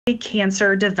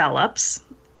cancer develops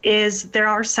is there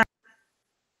are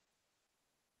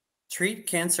Treat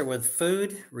cancer with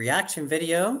food, reaction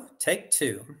video, take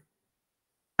 2.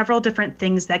 several different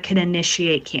things that can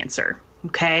initiate cancer,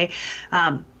 okay?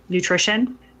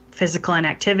 Nutrition, physical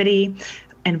inactivity,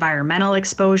 environmental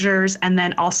exposures, and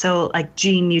then also like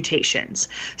gene mutations.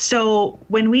 So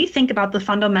when we think about the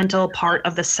fundamental part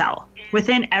of the cell,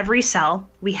 within every cell,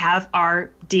 we have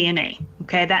our DNA,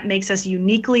 okay? That makes us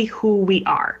uniquely who we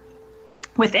are.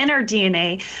 Within our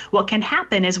DNA, what can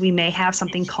happen is we may have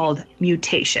something called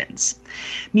mutations.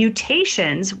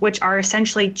 Mutations, which are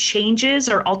essentially changes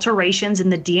or alterations in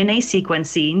the DNA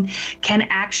sequencing, can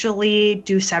actually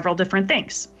do several different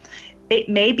things. It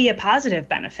may be a positive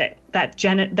benefit,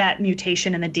 that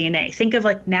mutation in the DNA. Think of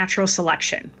like natural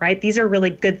selection, right? These are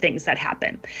really good things that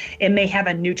happen. It may have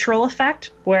a neutral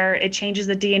effect where it changes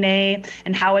the DNA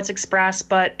and how it's expressed,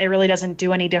 but it really doesn't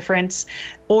do any difference.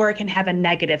 Or it can have a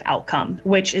negative outcome,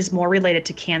 which is more related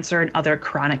to cancer and other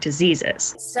chronic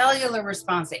diseases. Cellular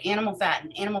response to animal fat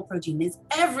and animal protein is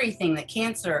everything that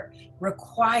cancer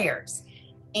requires.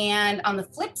 And on the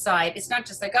flip side, it's not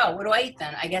just like, oh, what do I eat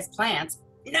then? I guess plants.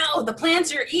 No, the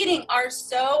plants you're eating are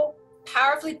so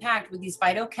powerfully packed with these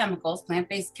phytochemicals,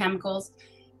 plant-based chemicals.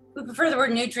 We prefer the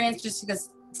word nutrients just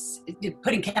because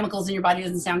putting chemicals in your body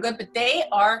doesn't sound good, but they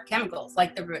are chemicals,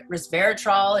 like the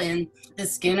resveratrol in the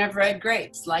skin of red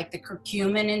grapes, like the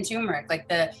curcumin in turmeric, like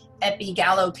the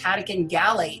epigallocatechin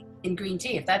gallate in green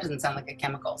tea, if that doesn't sound like a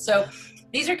chemical. So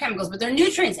these are chemicals, but they're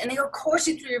nutrients, and they go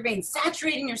coursing through your veins,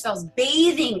 saturating your cells,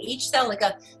 bathing each cell like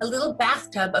a little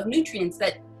bathtub of nutrients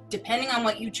that, depending on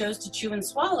what you chose to chew and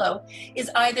swallow, is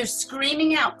either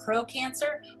screaming out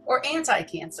pro-cancer or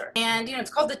anti-cancer. And it's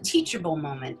called the teachable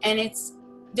moment. And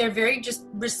they're very just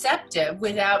receptive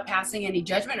without passing any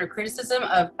judgment or criticism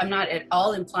of, I'm not at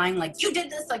all implying like, you did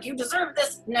this, like you deserve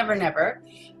this, never, never.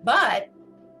 But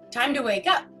time to wake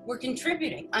up. We're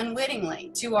contributing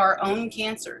unwittingly to our own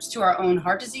cancers, to our own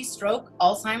heart disease, stroke,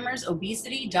 Alzheimer's,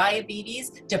 obesity, diabetes,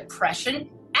 depression,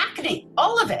 acne,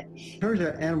 all of it. Turns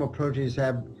out animal proteins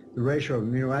have the ratio of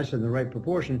amino acids in the right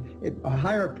proportion. A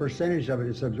higher percentage of it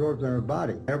is absorbed in our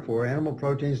body. Therefore, animal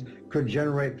proteins could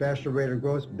generate faster rate of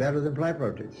growth better than plant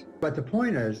proteins. But the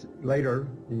point is, later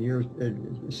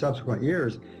in subsequent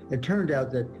years, it turned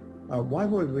out that why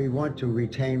would we want to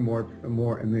retain more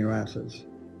amino acids?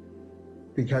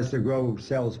 Because to grow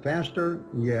cells faster,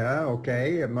 yeah,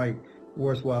 okay, it might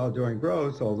worthwhile during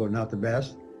growth, although not the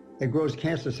best. It grows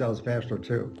cancer cells faster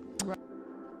too.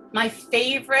 My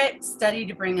favorite study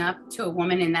to bring up to a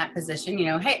woman in that position,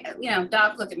 hey,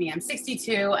 doc, look at me, I'm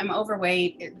 62, I'm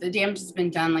overweight, the damage has been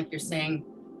done, like you're saying.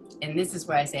 And this is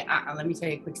where I say, let me tell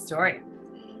you a quick story.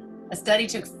 A study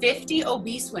took 50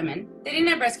 obese women. They didn't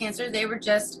have breast cancer, they were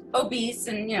just obese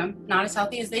and, not as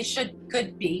healthy as they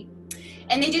could be.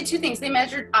 And they did 2 things. They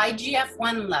measured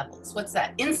IGF-1 levels. What's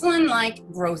that?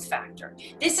 Insulin-like growth factor.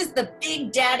 This is the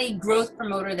big daddy growth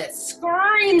promoter that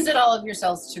screams at all of your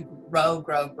cells to grow,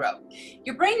 grow, grow.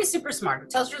 Your brain is super smart. It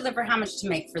tells your liver how much to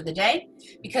make for the day,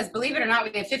 because believe it or not,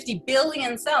 we have 50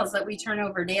 billion cells that we turn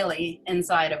over daily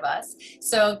inside of us.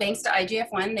 So thanks to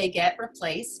IGF-1, they get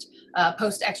replaced.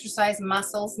 Post-exercise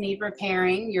muscles need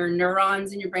repairing. Your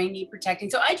neurons in your brain need protecting.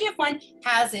 So IGF-1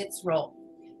 has its role.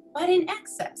 But in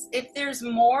excess, if there's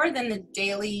more than the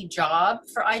daily job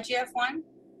for IGF-1,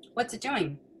 what's it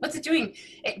doing? What's it doing?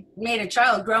 It made a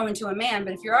child grow into a man,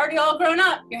 but if you're already all grown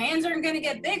up, your hands aren't going to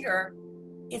get bigger.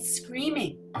 It's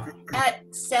screaming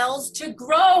at cells to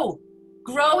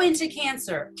grow into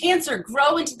cancer. Cancer,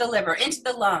 grow into the liver, into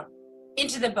the lung,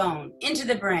 into the bone, into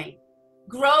the brain.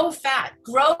 Grow fat,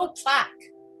 grow plaque,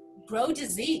 grow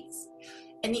disease.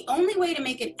 And the only way to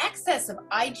make an excess of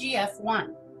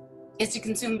IGF-1 is to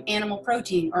consume animal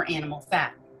protein or animal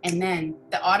fat. And then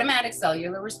the automatic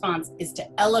cellular response is to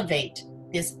elevate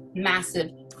this massive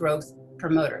growth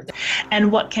promoter.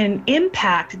 And what can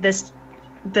impact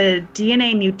the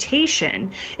DNA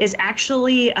mutation is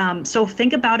actually, so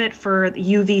think about it for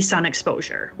UV sun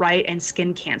exposure, right? And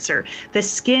skin cancer. The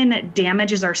skin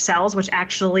damages our cells, which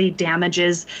actually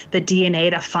damages the DNA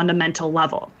at a fundamental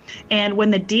level. And when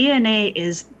the DNA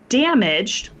is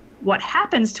damaged, what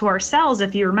happens to our cells,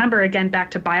 if you remember again back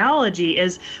to biology,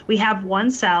 is we have one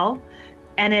cell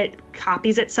and it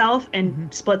copies itself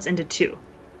and splits into 2,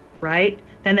 right?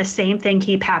 Then the same thing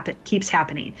keeps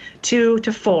happening. 2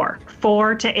 to 4,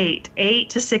 4 to 8, 8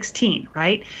 to 16,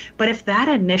 right? But if that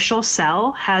initial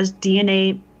cell has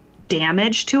DNA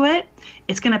damage to it,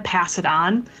 it's going to pass it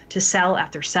on to cell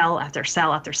after cell after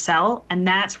cell after cell. And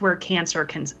that's where cancer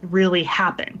can really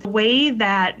happen. The way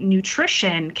that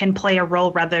nutrition can play a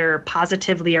role, whether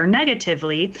positively or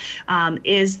negatively,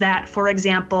 is that, for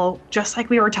example, just like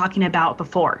we were talking about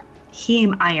before,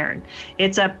 heme iron,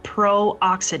 it's a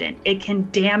pro-oxidant. It can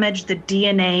damage the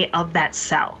DNA of that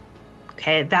cell.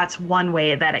 Okay, that's one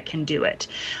way that it can do it.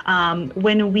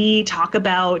 When we talk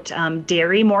about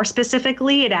dairy more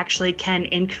specifically, it actually can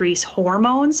increase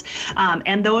hormones,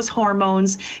 and those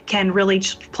hormones can really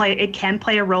play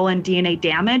a role in DNA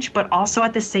damage, but also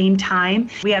at the same time,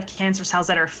 we have cancer cells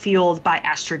that are fueled by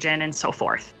estrogen and so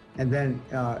forth. And then,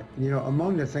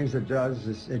 among the things it does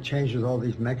is it changes all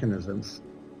these mechanisms,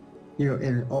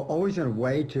 always in a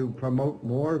way to promote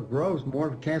more growth,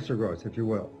 more cancer growth, if you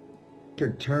will.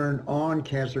 Could turn on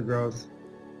cancer growth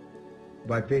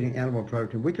by feeding animal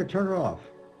protein. We could turn it off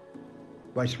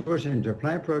by switching into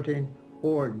plant protein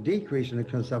or decreasing the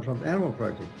consumption of animal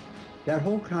protein. That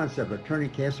whole concept of turning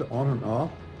cancer on and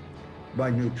off by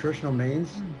nutritional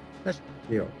means, that's a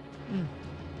big deal.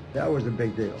 That was a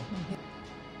big deal.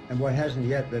 And what hasn't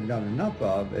yet been done enough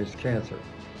of is cancer.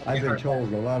 I've been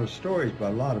told a lot of stories by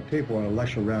a lot of people in a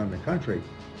lecture around the country.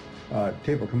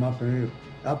 People come up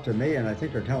to me, and I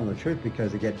think they're telling the truth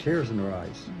because they get tears in their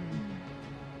eyes.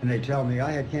 And they tell me,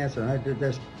 I had cancer and I did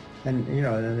this, and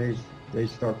then they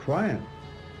start crying.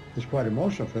 It's quite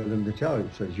emotional for them to tell you.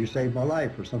 It says, you saved my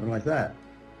life, or something like that.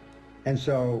 And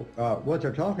so what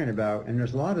they're talking about, and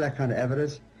there's a lot of that kind of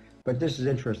evidence, but this is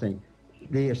interesting.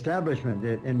 The establishment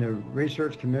in the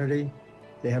research community,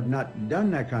 they have not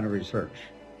done that kind of research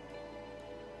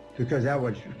because that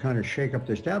would kind of shake up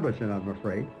the establishment, I'm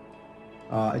afraid.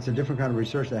 It's a different kind of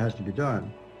research that has to be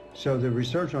done. So the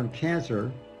research on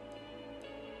cancer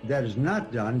that is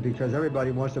not done because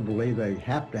everybody wants to believe they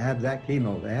have to have that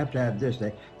chemo, they have to have this,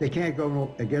 they can't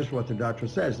go against what the doctor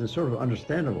says. It's sort of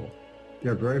understandable.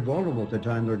 They're very vulnerable at the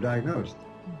time they're diagnosed.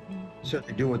 So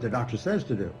they do what the doctor says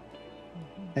to do.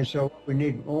 And so we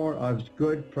need more of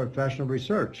good professional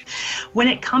research. When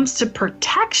it comes to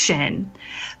protection,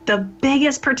 the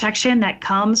biggest protection that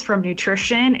comes from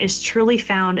nutrition is truly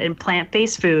found in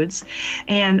plant-based foods.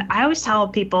 And I always tell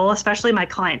people, especially my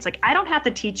clients, I don't have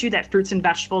to teach you that fruits and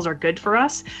vegetables are good for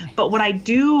us, but what I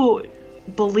do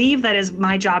believe that is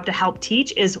my job to help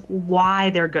teach is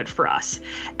why they're good for us.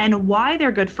 And why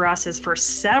they're good for us is for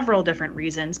several different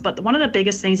reasons, but one of the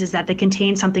biggest things is that they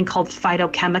contain something called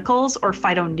phytochemicals or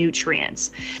phytonutrients.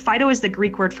 Phyto is the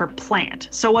Greek word for plant.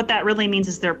 So what that really means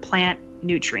is they're plant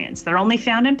nutrients. They're only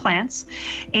found in plants,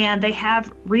 and they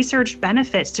have research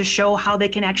benefits to show how they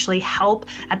can actually help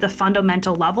at the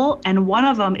fundamental level. And one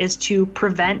of them is to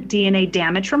prevent DNA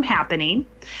damage from happening.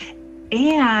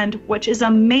 And which is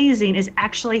amazing is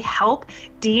actually help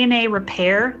DNA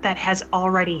repair that has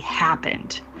already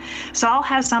happened. So I'll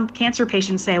have some cancer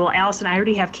patients say, well, Allison, I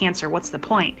already have cancer. What's the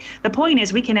point? The point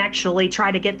is we can actually try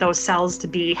to get those cells to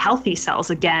be healthy cells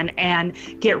again and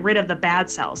get rid of the bad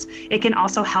cells. It can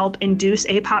also help induce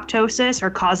apoptosis or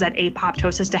cause that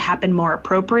apoptosis to happen more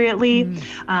appropriately.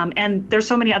 And there's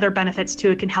so many other benefits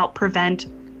too. It can help prevent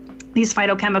These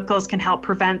phytochemicals can help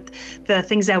prevent the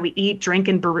things that we eat, drink,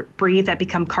 and breathe that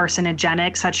become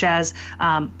carcinogenic, such as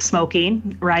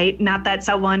smoking, right? Not that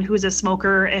someone who's a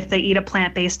smoker, if they eat a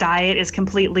plant-based diet, is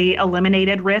completely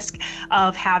eliminated risk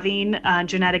of having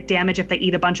genetic damage if they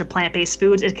eat a bunch of plant-based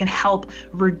foods. It can help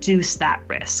reduce that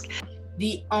risk.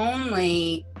 The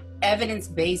only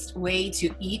evidence-based way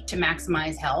to eat to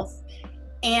maximize health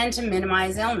and to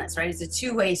minimize illness, right? It's a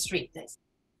two-way street.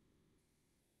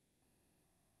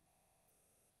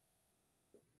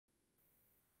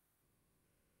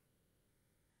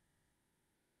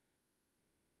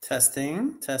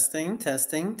 Testing, testing,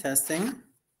 testing, testing.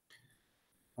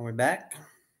 Are we back?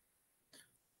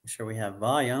 Make sure we have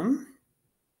volume.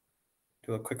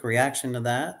 Do a quick reaction to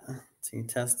that. Let's see,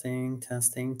 testing,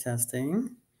 testing,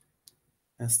 testing.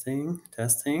 Testing,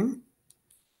 testing.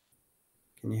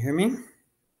 Can you hear me?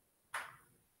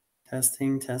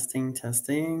 Testing, testing,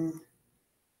 testing.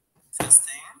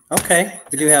 Testing. Okay,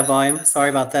 we do have volume. Sorry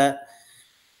about that.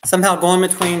 Somehow going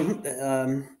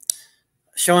between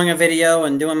showing a video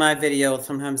and doing my video,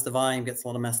 sometimes the volume gets a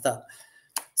little messed up.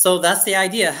 So that's the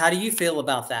idea. How do you feel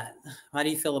about that? How do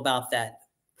you feel about that?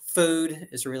 Food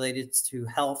is related to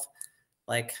health,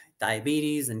 like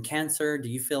diabetes and cancer. Do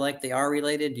you feel like they are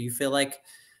related? Do you feel like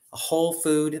a whole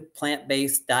food,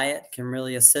 plant-based diet can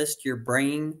really assist your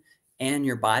brain and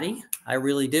your body? I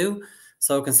really do.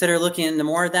 So consider looking into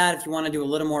more of that. If you want to do a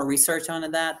little more research on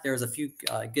that, there's a few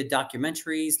good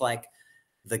documentaries, like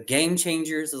The Game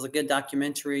Changers is a good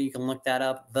documentary. You can look that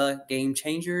up. The Game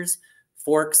Changers.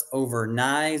 Forks Over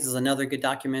Knives is another good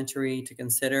documentary to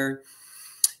consider.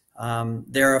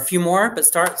 There are a few more, but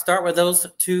start with those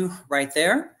two right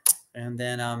there. And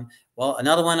then, well,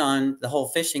 another one on the whole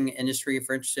fishing industry, if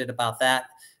you're interested about that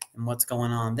and what's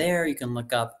going on there, you can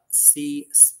look up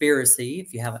Seaspiracy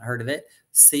if you haven't heard of it.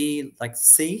 C, like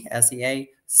C, S-E-A,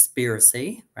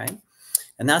 Spiracy, right?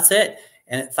 And that's it.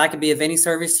 And if I could be of any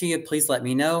service to you, please let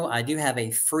me know. I do have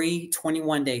a free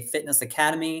 21-day fitness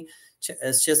academy.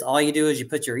 It's just all you do is you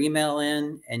put your email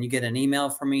in and you get an email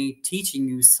from me teaching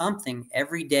you something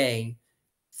every day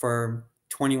for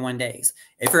 21 days.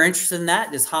 If you're interested in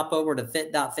that, just hop over to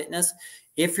fit.fitness.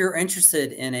 If you're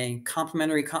interested in a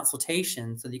complimentary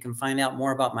consultation so that you can find out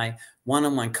more about my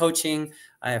one-on-one coaching,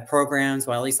 I have programs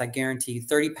where at least I guarantee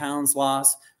 30 pounds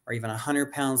loss or even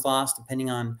 100 pounds loss, depending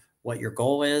on what your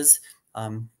goal is.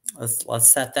 Let's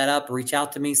set that up. Reach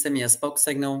out to me, send me a smoke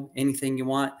signal, anything you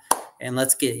want, and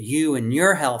let's get you and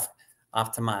your health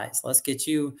optimized. Let's get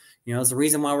you, it's the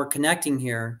reason why we're connecting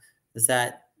here is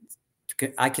that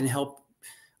I can help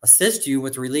assist you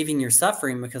with relieving your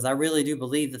suffering, because I really do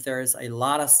believe that there is a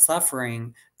lot of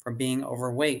suffering from being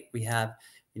overweight. We have,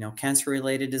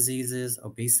 cancer-related diseases,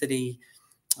 obesity,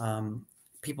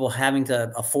 people having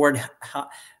to afford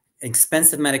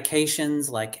expensive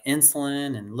medications like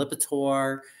insulin and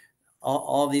Lipitor,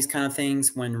 all these kind of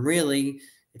things, when really,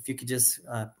 if you could just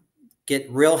get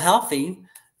real healthy,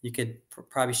 you could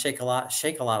probably shake a lot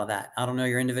of that. I don't know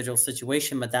your individual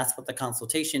situation, but that's what the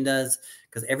consultation does,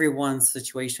 because everyone's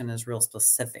situation is real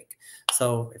specific.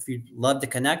 So if you'd love to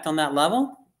connect on that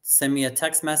level, send me a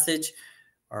text message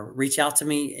or reach out to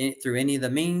me through any of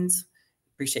the means.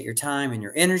 Appreciate your time and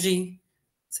your energy.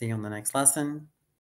 See you on the next lesson.